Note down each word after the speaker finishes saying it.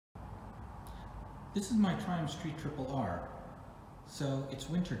This is my Triumph Street Triple R. So it's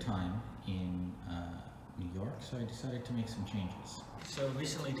winter time in New York, so I decided to make some changes. So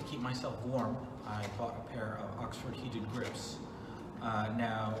recently, to keep myself warm, I bought a pair of Oxford heated grips.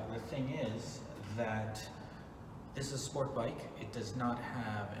 Now the thing is that this is a sport bike. It does not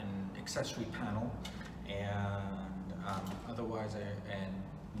have an accessory panel, and otherwise,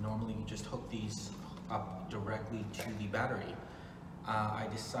 normally you just hook these up directly to the battery. I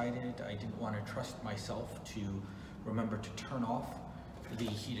decided I didn't want to trust myself to remember to turn off the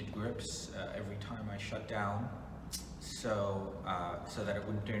heated grips every time I shut down, so that it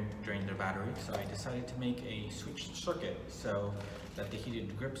wouldn't drain the battery. So I decided to make a switched circuit so that the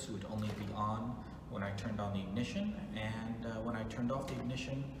heated grips would only be on when I turned on the ignition, and when I turned off the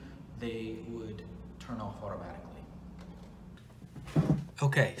ignition, they would turn off automatically.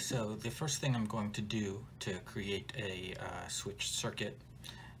 Okay, so the first thing I'm going to do to create a switched circuit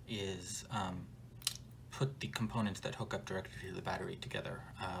is put the components that hook up directly to the battery together.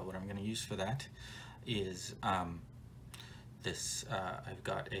 What I'm going to use for that is this. I've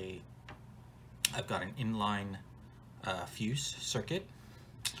got an inline fuse circuit,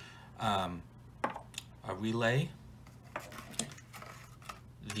 a relay,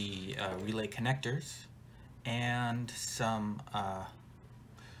 the relay connectors, and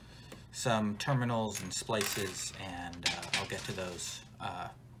some terminals and splices, and I'll get to those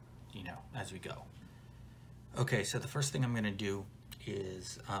as we go. Okay, so the first thing I'm going to do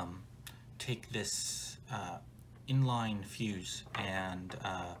is take this inline fuse, and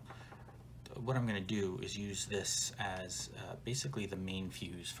what I'm going to do is use this as basically the main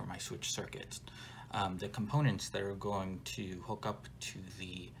fuse for my switch circuits. The components that are going to hook up to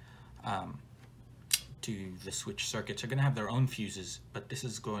the switch circuits are going to have their own fuses, but this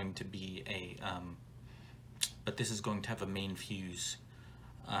is going to be have a main fuse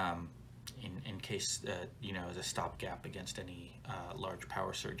in case as a stopgap against any large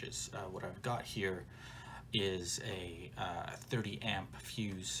power surges. What I've got here is a 30 amp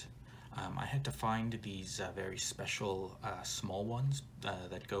fuse. I had to find these very special small ones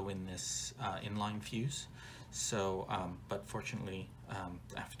that go in this inline fuse. So, but fortunately,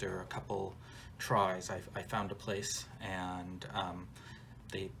 after a couple tries, I found a place, and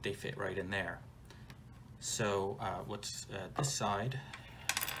they fit right in there. So what's this side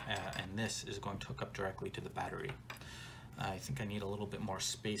and this is going to hook up directly to the battery. I think I need a little bit more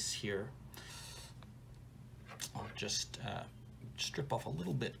space here. I'll just strip off a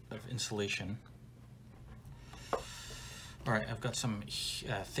little bit of insulation. All right, I've got some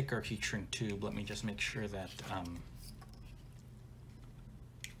thicker heat shrink tube. Let me just make sure that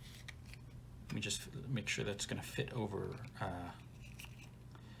that's going to fit over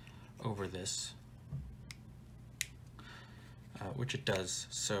this, which it does.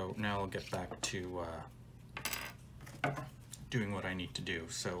 So now I'll get back to doing what I need to do.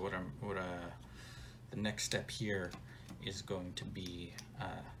 So the next step here is going to be,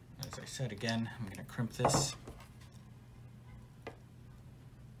 as I said again, I'm going to crimp this.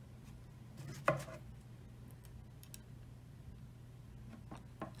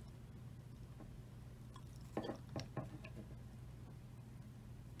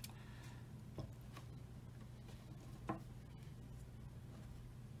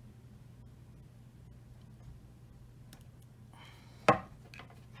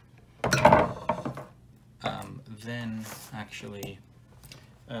 Then actually,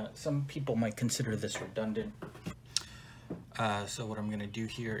 some people might consider this redundant. So what I'm going to do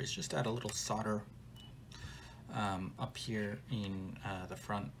here is just add a little solder up here in the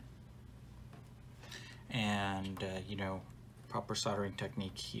front, and proper soldering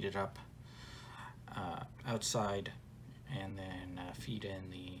technique, heat it up outside, and then feed in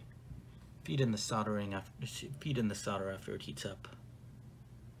the solder after it heats up.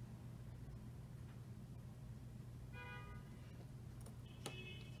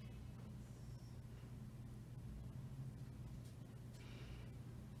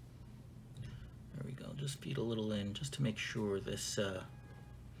 Just feed a little in, just to make sure this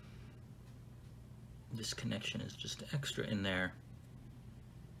this connection is just extra in there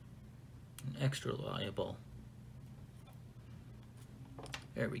and extra reliable.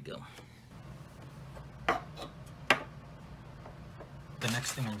 There we go. The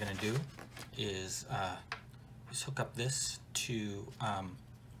next thing I'm going to do is hook up this to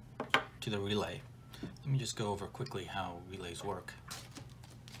the relay. Let me just go over quickly how relays work.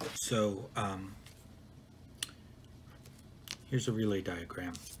 So here's a relay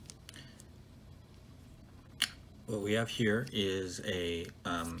diagram. What we have here is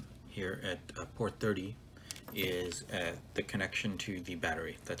here at port 30 is the connection to the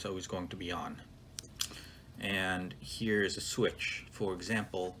battery. That's always going to be on. and here is a switch. For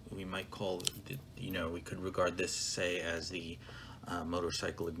example, we might call, we could regard this, say, as the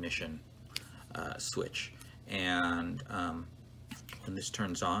motorcycle ignition switch. And when this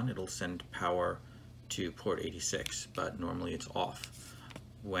turns on, it'll send power to port 86, but normally it's off.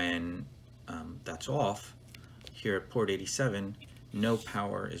 When that's off, here at port 87, no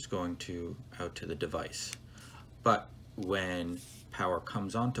power is going out to the device. But when power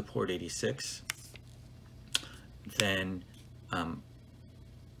comes on to port 86, then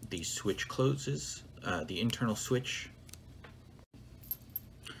the switch closes, the internal switch.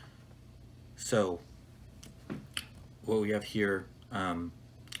 So what we have here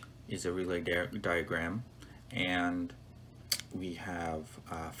is a relay diagram, and we have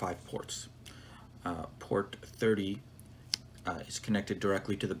 5 ports. Port 30 is connected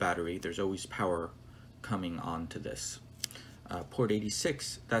directly to the battery. There's always power coming onto this. Port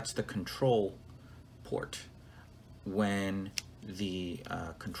 86, that's the control port. When the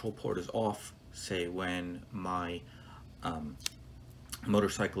control port is off, say when my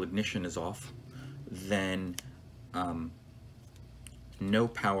motorcycle ignition is off, then no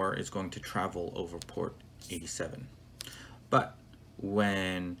power is going to travel over port 87. But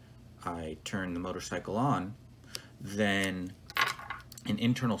when I turn the motorcycle on, then an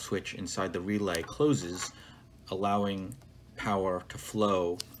internal switch inside the relay closes, allowing power to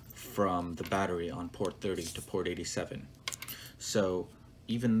flow from the battery on port 30 to port 87. So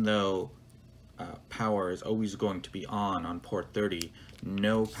even though power is always going to be on port 30,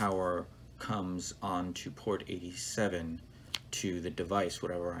 no power comes on to port 87 to the device,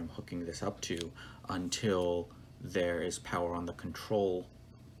 whatever I'm hooking this up to, until there is power on the control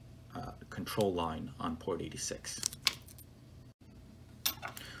line on port 86.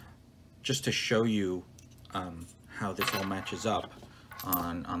 Just to show you how this all matches up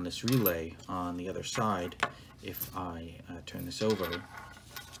on this relay on the other side, if I turn this over,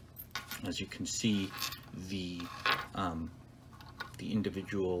 as you can see, the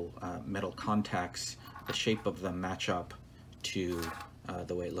individual metal contacts, the shape of them match up to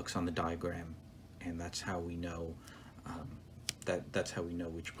the way it looks on the diagram, and that's how we know that's how we know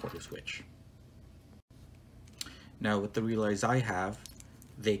which port is which. Now with the relays I have,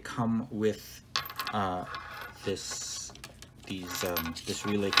 they come with this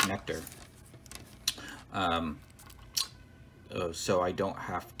relay connector, so I don't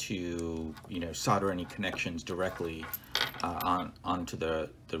have to solder any connections directly onto the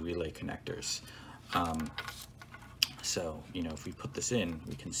relay connectors. So if we put this in,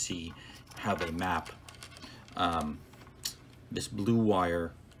 we can see how they map. This blue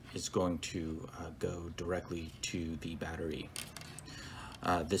wire is going to go directly to the battery.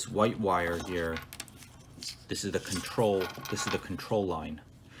 This white wire here, this is the control line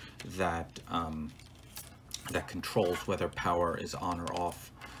that that controls whether power is on or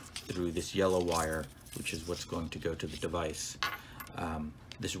off through this yellow wire, which is what's going to go to the device.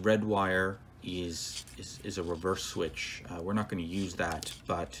 This red wire is a reverse switch. We're not going to use that,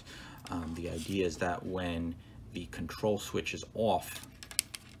 but the idea is that when the control switch is off,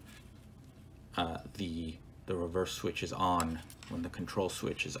 the reverse switch is on. When the control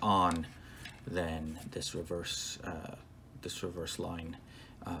switch is on, then this reverse line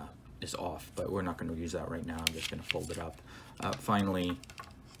is off, but we're not going to use that right now. I'm just going to fold it up. Finally,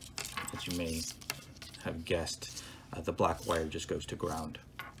 as you may have guessed, the black wire just goes to ground.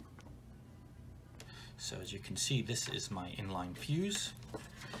 So as you can see, this is my inline fuse,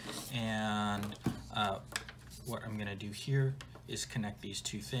 and what I'm going to do here is connect these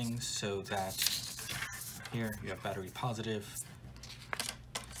two things so that here you have battery positive,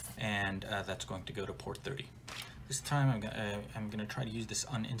 and that's going to go to port 30. This time I'm going to try to use this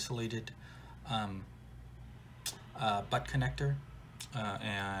uninsulated butt connector,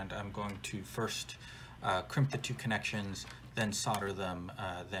 and I'm going to first crimp the two connections, then solder them,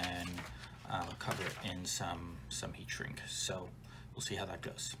 then cover it in some heat shrink. So we'll see how that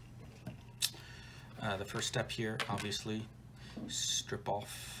goes. The first step here, obviously, strip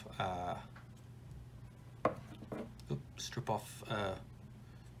off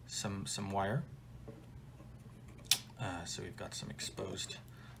some wire. So we've got some exposed.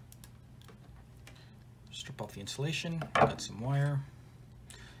 Strip off the insulation. We've got some wire.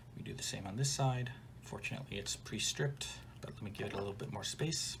 We do the same on this side. Fortunately, it's pre-stripped, but let me give it a little bit more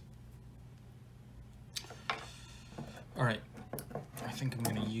space. All right, I think I'm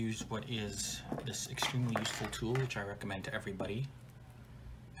going to use what is this extremely useful tool, which I recommend to everybody,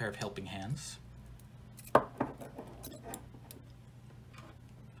 a pair of helping hands. And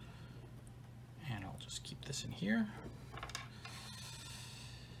I'll just keep this in here.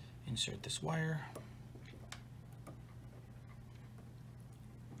 Insert this wire.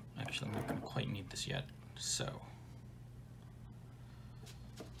 Actually, I'm not going to quite need this yet. So,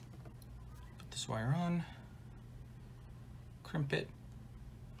 put this wire on, crimp it.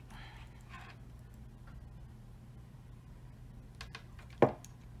 That's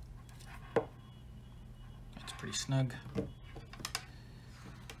pretty snug.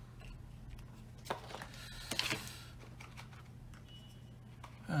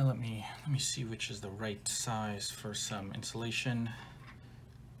 Let me see which is the right size for some insulation.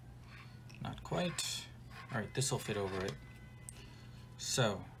 Not quite. All right, this will fit over it.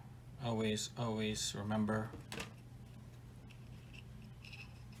 So, always remember,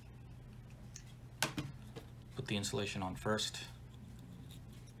 put the insulation on first.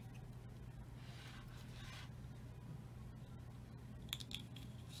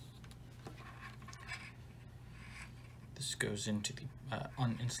 This goes into the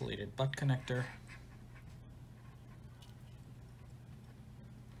uninsulated butt connector.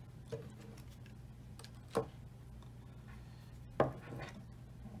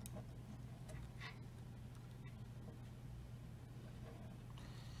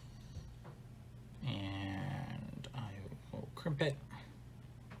 And I will crimp it.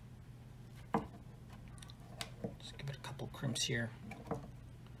 Just give it a couple crimps here.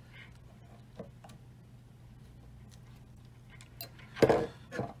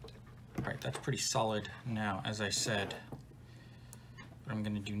 That's pretty solid. Now, as I said, what I'm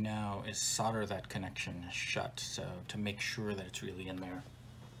going to do now is solder that connection shut, so to make sure that it's really in there.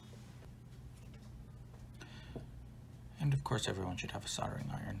 And of course, everyone should have a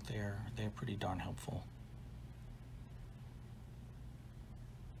soldering iron. They're pretty darn helpful.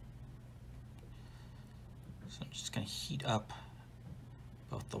 So I'm just going to heat up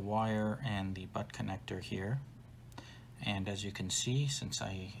both the wire and the butt connector here. And as you can see, since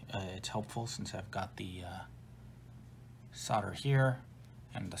it's helpful since I've got the solder here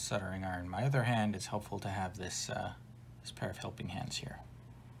and the soldering iron in my other hand, it's helpful to have this pair of helping hands here.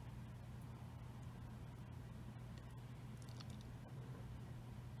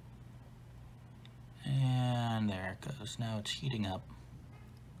 And there it goes. Now it's heating up.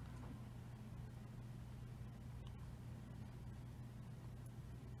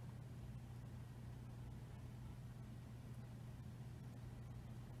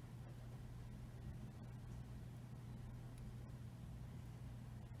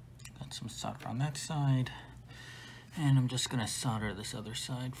 Some solder on that side, and I'm just going to solder this other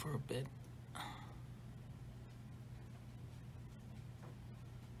side for a bit.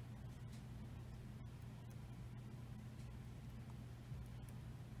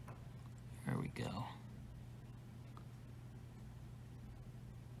 There we go.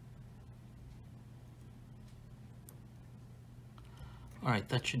 All right,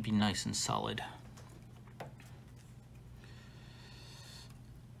 that should be nice and solid.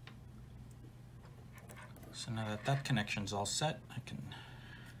 So now that that connection's all set, I can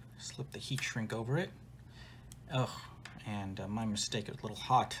slip the heat shrink over it. Oh, and my mistake, it was a little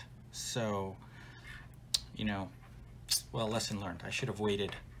hot. So, you know, well, lesson learned. I should have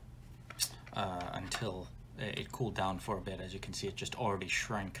waited until it cooled down for a bit. As you can see, it just already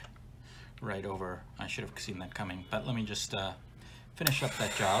shrank right over. I should have seen that coming. But let me just finish up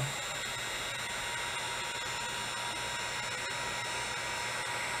that job.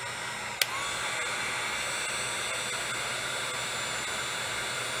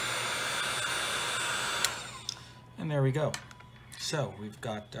 And there we go. So we've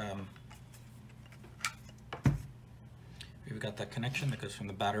got that connection that goes from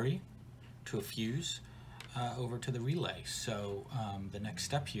the battery to a fuse over to the relay. So the next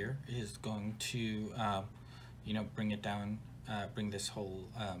step here is going to, you know, bring it down, bring this whole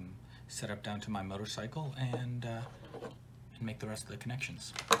setup down to my motorcycle and make the rest of the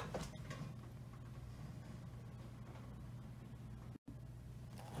connections.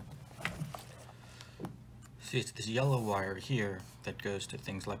 See, it's this yellow wire here that goes to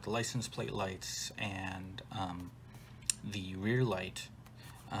things like the license plate lights and the rear light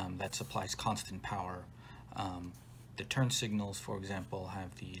that supplies constant power. The turn signals, for example,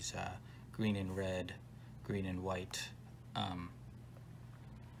 have these green and red, green and white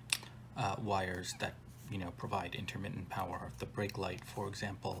wires that, you know, provide intermittent power. The brake light, for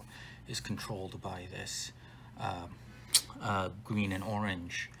example, is controlled by this green and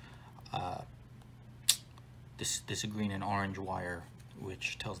orange this green and orange wire,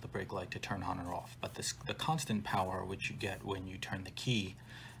 which tells the brake light to turn on or off. But the constant power which you get when you turn the key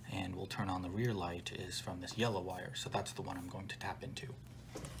and will turn on the rear light is from this yellow wire. So that's the one I'm going to tap into.